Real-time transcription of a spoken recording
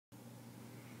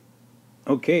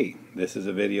Okay, this is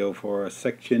a video for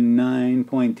section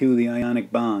 9.2, the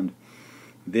ionic bond.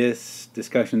 This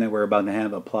discussion that we're about to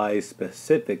have applies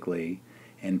specifically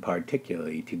and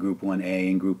particularly to group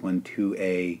 1A and group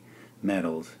 1,2A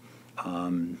metals.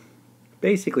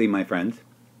 Basically, my friends,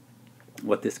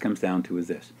 what this comes down to is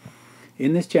this.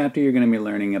 In this chapter, you're going to be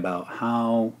learning about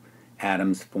how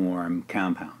atoms form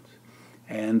compounds.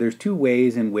 And there's two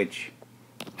ways in which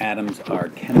atoms are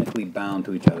chemically bound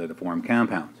to each other to form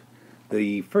compounds.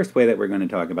 The first way that we're going to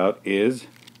talk about is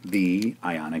the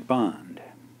ionic bond.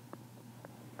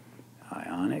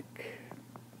 Ionic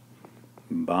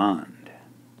bond.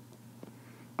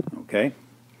 Okay?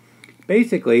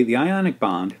 Basically, the ionic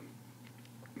bond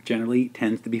generally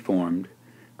tends to be formed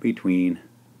between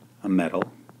a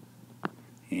metal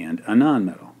and a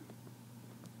nonmetal.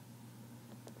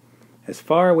 As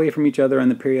far away from each other on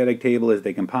the periodic table as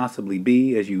they can possibly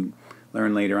be, as you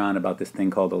learn later on about this thing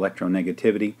called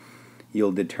electronegativity,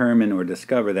 you'll determine or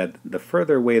discover that the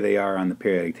further away they are on the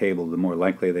periodic table, the more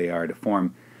likely they are to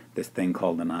form this thing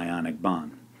called an ionic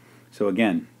bond. So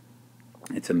again,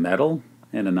 it's a metal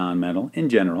and a nonmetal in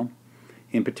general,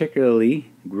 in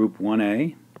particularly group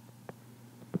 1A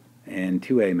and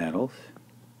 2A metals,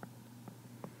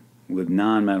 with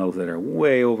nonmetals that are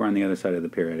way over on the other side of the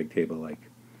periodic table, like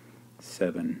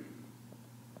 7A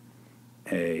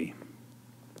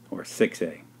or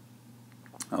 6A.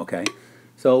 Okay?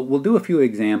 So we'll do a few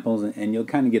examples and you'll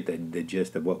kind of get the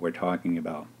gist of what we're talking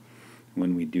about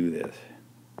when we do this.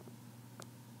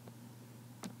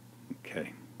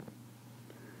 Okay.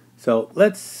 So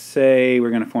let's say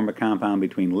we're going to form a compound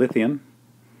between lithium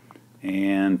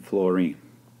and fluorine.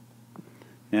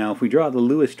 Now if we draw the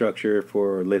Lewis structure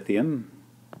for lithium,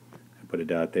 I put a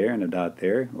dot there and a dot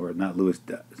there, or not Lewis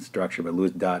structure but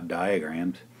Lewis dot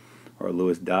diagrams or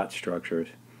Lewis dot structures.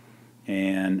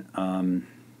 And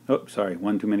oh, sorry,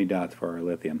 one too many dots for our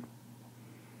lithium.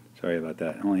 Sorry about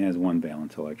that. It only has one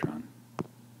valence electron.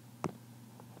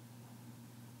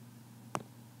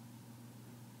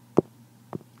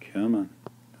 Come on.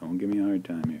 Don't give me a hard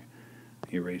time here.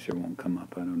 The eraser won't come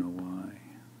up. I don't know why.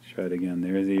 Let's try it again.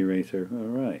 There's the eraser. All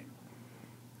right.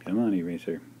 Come on,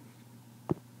 eraser.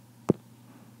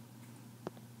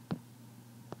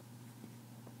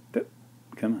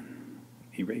 Come on.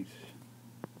 Erase.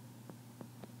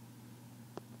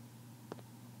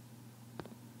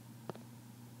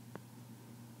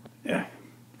 Yeah.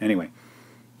 Anyway,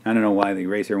 I don't know why the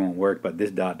eraser won't work, but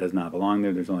this dot does not belong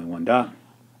there. There's only one dot.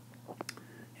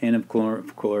 And of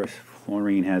course,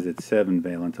 fluorine has its 7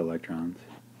 valence electrons.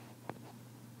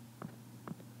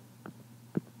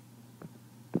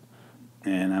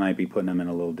 And I might be putting them in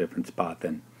a little different spot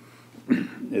than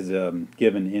is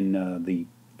given in the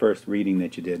first reading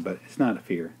that you did, but it's not a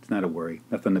fear. It's not a worry.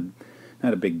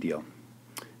 Not a big deal.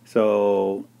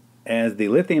 So as the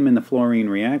lithium and the fluorine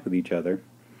react with each other,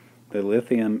 the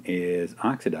lithium is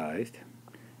oxidized,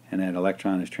 and that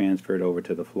electron is transferred over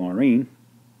to the fluorine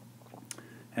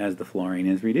as the fluorine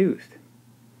is reduced.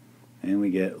 And we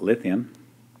get lithium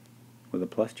with a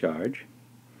plus charge,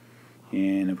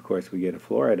 and of course we get a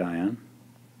fluoride ion,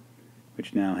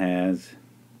 which now has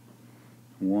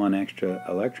one extra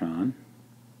electron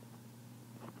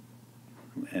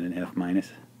and an F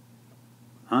minus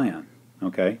ion.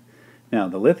 Okay? Now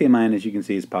the lithium ion, as you can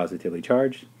see, is positively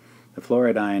charged. The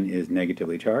fluoride ion is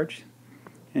negatively charged,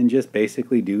 and just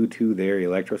basically due to their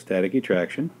electrostatic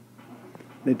attraction,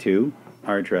 the two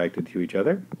are attracted to each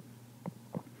other,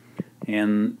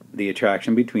 and the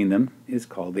attraction between them is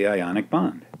called the ionic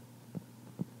bond.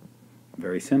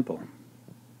 Very simple.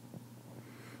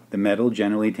 The metal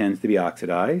generally tends to be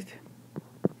oxidized.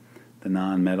 The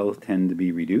nonmetals tend to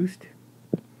be reduced.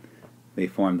 They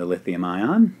form the lithium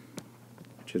ion,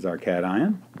 which is our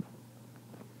cation,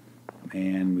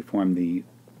 and we form the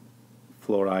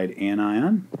fluoride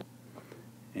anion,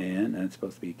 and that's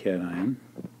supposed to be a cation,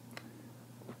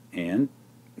 and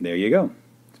there you go.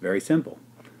 It's very simple.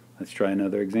 Let's try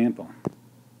another example.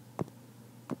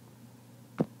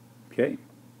 Okay.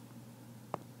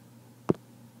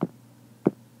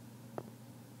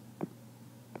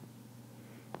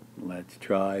 Let's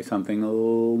try something a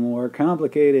little more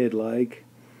complicated, like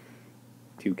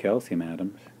 2 calcium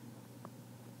atoms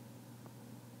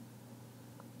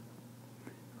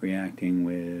reacting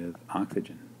with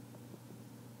oxygen,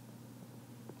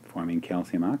 forming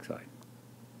calcium oxide.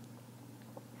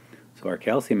 So our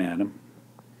calcium atom,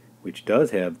 which does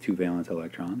have 2 valence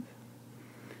electrons,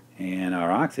 and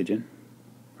our oxygen,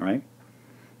 right,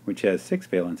 which has 6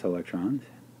 valence electrons,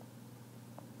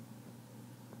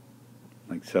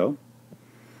 like so.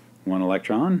 1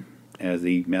 electron, as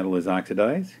the metal is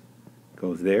oxidized,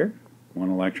 goes there. 1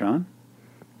 electron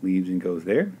leaves and goes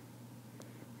there.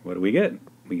 What do we get?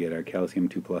 We get our calcium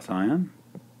 2+ ion,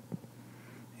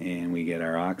 and we get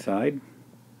our oxide,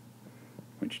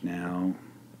 which now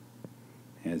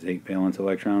has 8 valence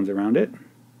electrons around it,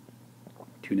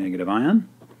 2 negative ion.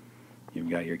 You've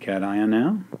got your cation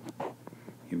now,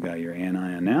 you've got your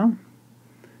anion now.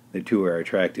 The two are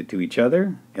attracted to each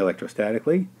other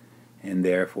electrostatically, and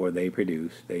therefore they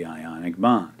produce the ionic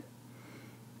bond.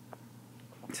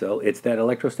 So it's that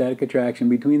electrostatic attraction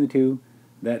between the two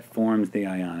that forms the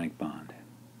ionic bond.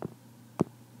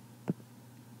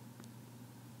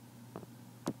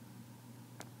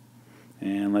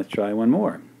 And let's try one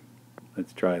more.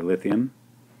 Let's try lithium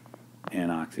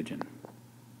and oxygen.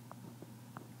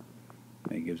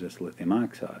 That gives us lithium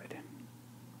oxide.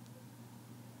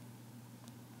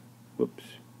 Whoops.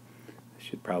 This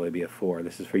should probably be a 4.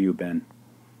 This is for you, Ben.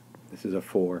 This is a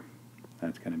 4.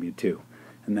 That's going to be a 2.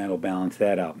 And that'll balance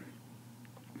that out.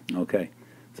 Okay.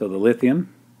 So the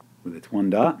lithium with its 1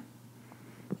 dot,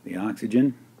 the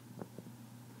oxygen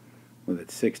with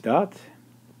its 6 dots.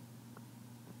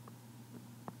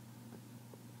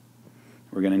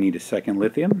 We're going to need a second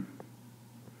lithium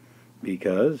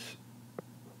because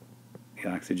the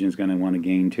oxygen is going to want to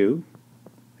gain 2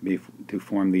 to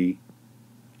form the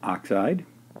oxide.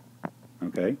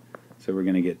 Okay, so we're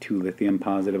going to get 2 lithium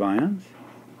positive ions,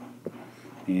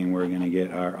 and we're going to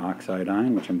get our oxide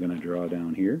ion, which I'm going to draw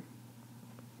down here.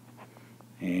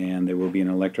 And there will be an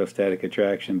electrostatic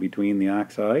attraction between the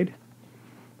oxide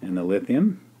and the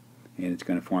lithium, and it's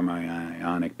going to form our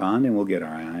ionic bond, and we'll get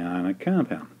our ionic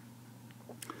compound.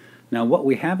 Now, what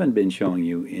we haven't been showing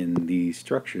you in the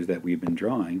structures that we've been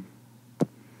drawing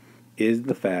is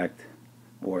the fact,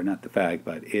 or not the fact,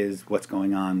 but is what's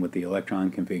going on with the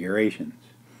electron configurations.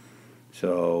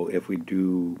 So if we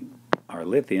do our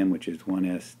lithium, which is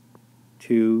 1s2,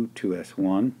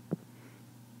 2s1,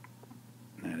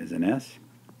 that is an S,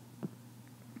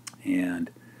 and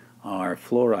our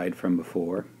fluoride from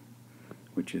before,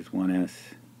 which is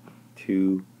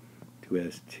 1s2,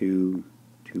 2s2,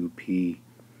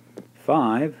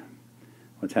 2p5,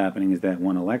 what's happening is that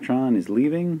one electron is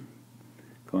leaving,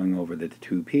 going over the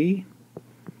 2p,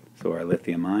 so our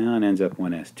lithium ion ends up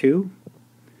 1s2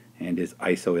 and is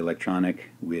isoelectronic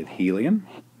with helium,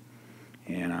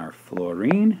 and our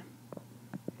fluorine,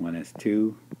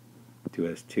 1s2,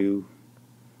 2s2,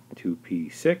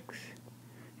 2p6,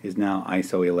 is now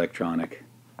isoelectronic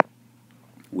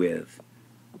with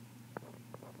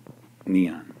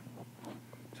neon.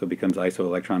 So it becomes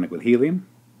isoelectronic with helium.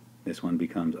 This one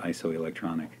becomes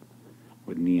isoelectronic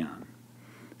with neon.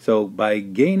 So by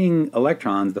gaining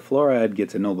electrons, the fluoride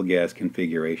gets a noble gas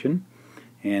configuration,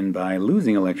 and by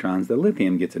losing electrons, the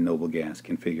lithium gets a noble gas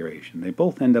configuration. They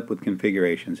both end up with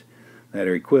configurations that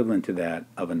are equivalent to that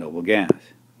of a noble gas.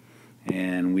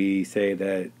 And we say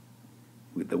that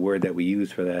the word that we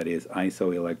use for that is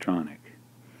isoelectronic.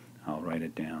 I'll write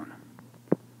it down.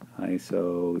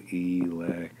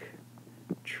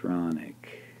 Isoelectronic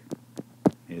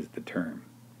is the term.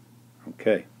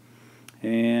 Okay.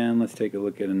 And let's take a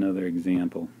look at another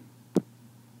example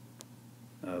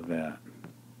of that.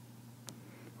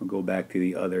 We'll go back to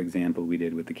the other example we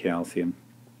did with the calcium.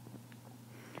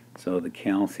 So the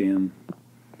calcium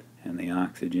and the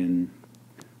oxygen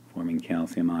forming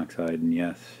calcium oxide, and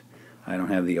yes, I don't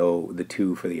have the O, the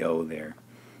 2 for the O there.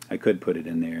 I could put it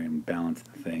in there and balance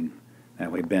the thing.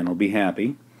 That way Ben will be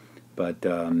happy. But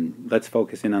let's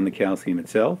focus in on the calcium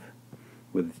itself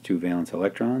with its 2 valence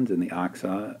electrons, and the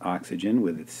oxygen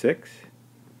with its 6.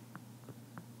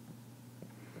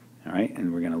 Alright,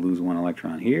 and we're going to lose 1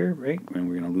 electron here, right? And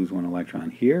we're going to lose 1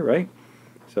 electron here, right?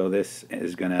 So this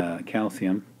is going to,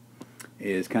 calcium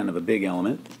is kind of a big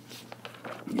element.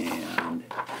 And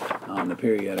on the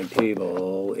periodic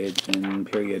table, it's in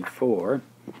period 4.